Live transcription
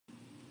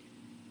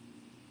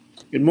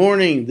Good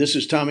morning. This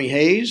is Tommy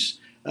Hayes.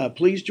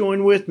 Please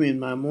join with me in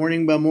my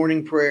morning by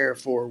morning prayer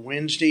for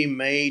Wednesday,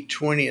 May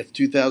 20th,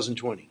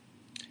 2020.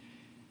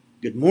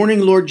 Good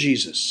morning, Lord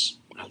Jesus.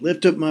 I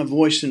lift up my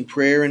voice in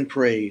prayer and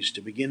praise to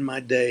begin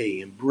my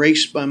day,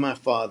 embraced by my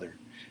Father,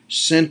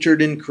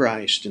 centered in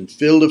Christ, and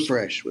filled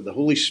afresh with the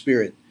Holy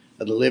Spirit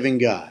of the living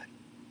God.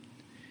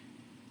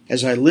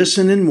 As I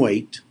listen and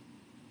wait,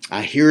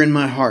 I hear in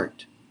my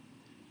heart,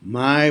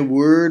 my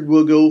word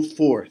will go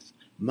forth.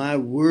 My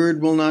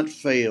word will not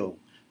fail.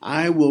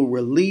 I will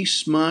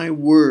release my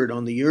word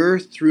on the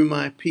earth through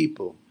my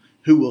people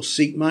who will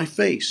seek my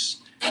face,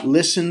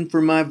 listen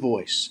for my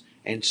voice,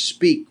 and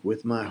speak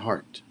with my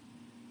heart.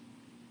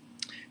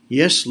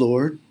 Yes,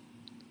 Lord,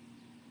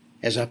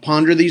 as I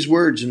ponder these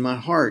words in my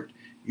heart,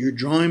 you're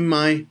drawing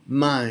my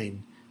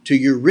mind to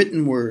your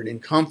written word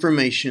in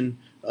confirmation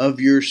of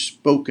your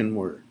spoken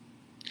word.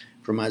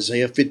 From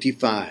Isaiah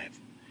 55,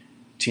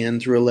 10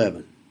 through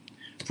 11.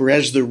 For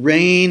as the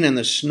rain and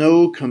the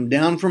snow come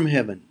down from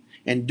heaven,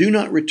 and do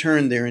not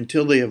return there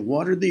until they have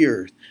watered the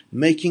earth,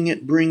 making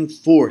it bring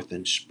forth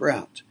and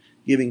sprout,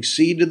 giving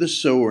seed to the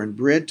sower and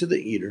bread to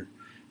the eater,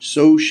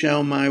 so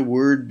shall my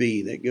word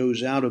be that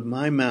goes out of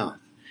my mouth.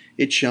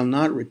 It shall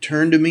not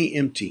return to me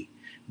empty,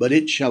 but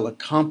it shall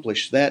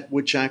accomplish that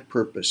which I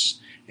purpose,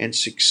 and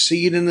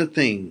succeed in the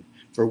thing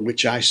for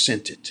which I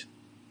sent it.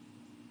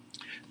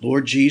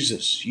 Lord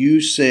Jesus,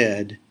 you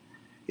said,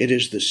 it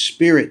is the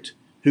Spirit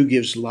who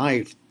gives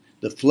life.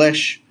 The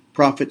flesh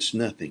profits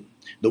nothing.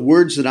 The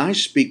words that I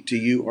speak to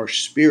you are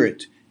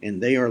spirit,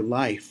 and they are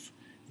life.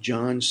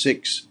 John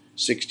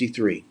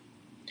 6:63.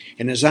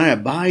 And as I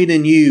abide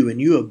in you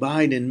and you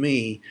abide in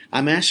me,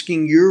 I'm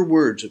asking your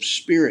words of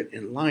spirit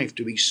and life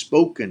to be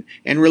spoken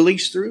and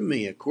released through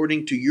me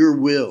according to your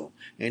will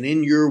and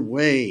in your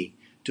way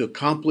to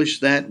accomplish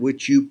that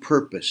which you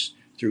purpose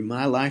through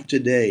my life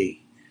today.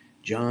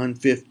 John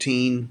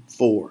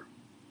 15:4.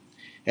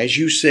 As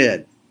you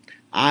said,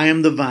 I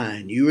am the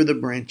vine, you are the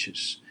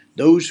branches.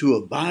 Those who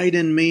abide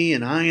in me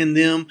and I in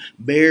them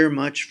bear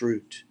much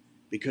fruit,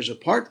 because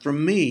apart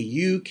from me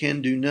you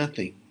can do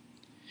nothing.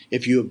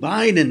 If you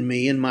abide in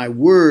me and my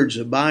words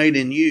abide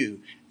in you,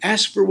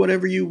 ask for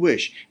whatever you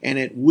wish, and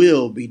it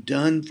will be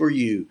done for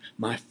you.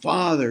 My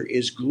Father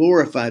is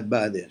glorified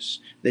by this,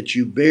 that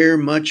you bear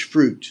much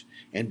fruit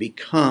and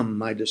become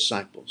my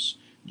disciples.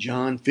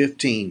 John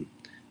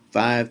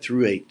 15:5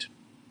 through 8.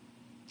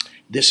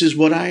 This is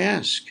what I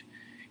ask.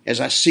 As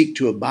I seek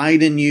to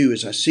abide in you,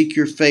 as I seek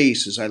your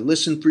face, as I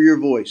listen for your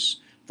voice,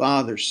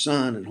 Father,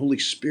 Son, and Holy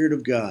Spirit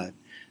of God,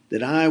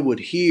 that I would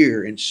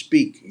hear and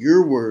speak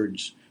your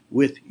words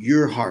with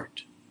your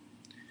heart.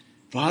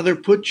 Father,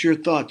 put your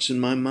thoughts in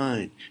my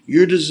mind,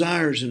 your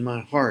desires in my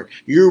heart,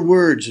 your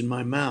words in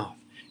my mouth.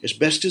 As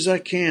best as I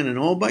can, and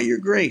all by your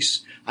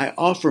grace, I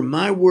offer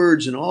my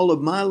words and all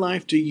of my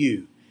life to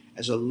you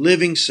as a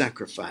living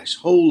sacrifice,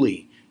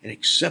 holy and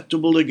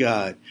acceptable to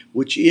God,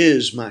 which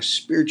is my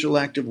spiritual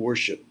act of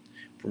worship,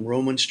 from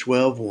Romans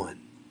 12:1.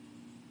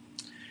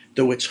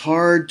 Though it's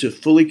hard to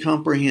fully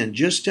comprehend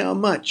just how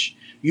much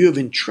you have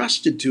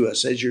entrusted to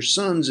us as your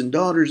sons and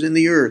daughters in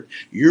the earth,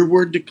 your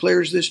word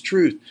declares this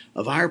truth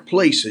of our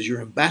place as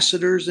your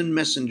ambassadors and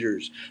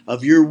messengers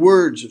of your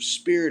words of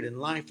spirit and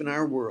life in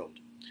our world.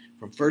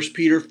 From 1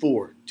 Peter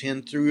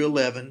 4:10 through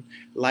 11,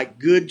 like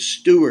good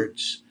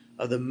stewards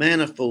of the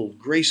manifold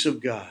grace of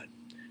God,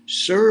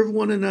 serve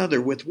one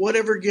another with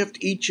whatever gift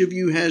each of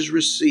you has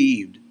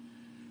received.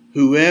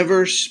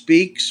 Whoever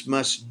speaks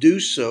must do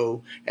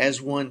so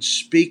as one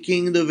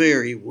speaking the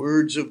very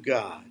words of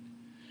God.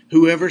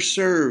 Whoever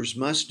serves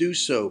must do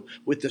so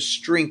with the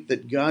strength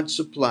that God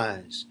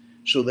supplies,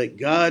 so that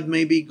God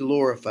may be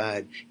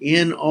glorified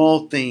in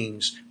all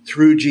things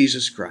through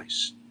Jesus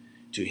Christ.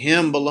 To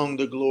him belong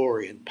the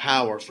glory and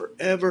power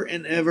forever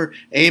and ever.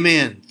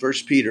 Amen.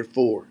 1 Peter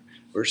 4,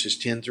 verses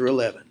 10 through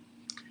 11.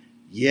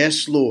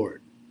 Yes, Lord.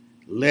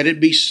 Let it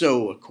be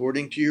so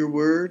according to your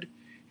word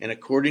and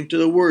according to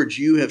the words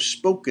you have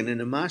spoken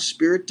into my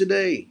spirit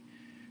today.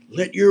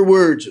 Let your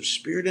words of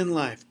spirit and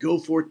life go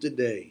forth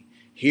today,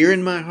 here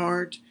in my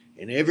heart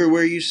and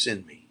everywhere you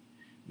send me.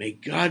 May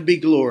God be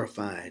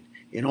glorified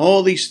in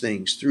all these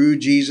things through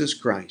Jesus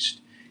Christ.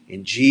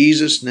 In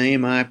Jesus'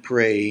 name I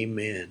pray,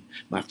 amen.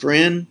 My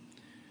friend,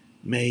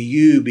 may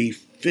you be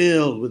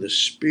filled with the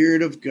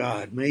Spirit of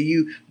God. May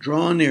you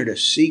draw near to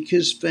seek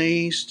his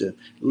face, to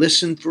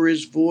listen for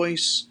his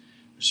voice,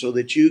 so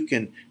that you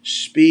can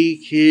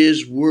speak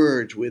his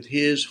words with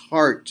his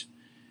heart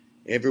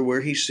everywhere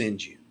he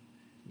sends you.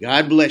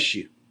 God bless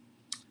you.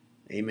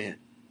 Amen.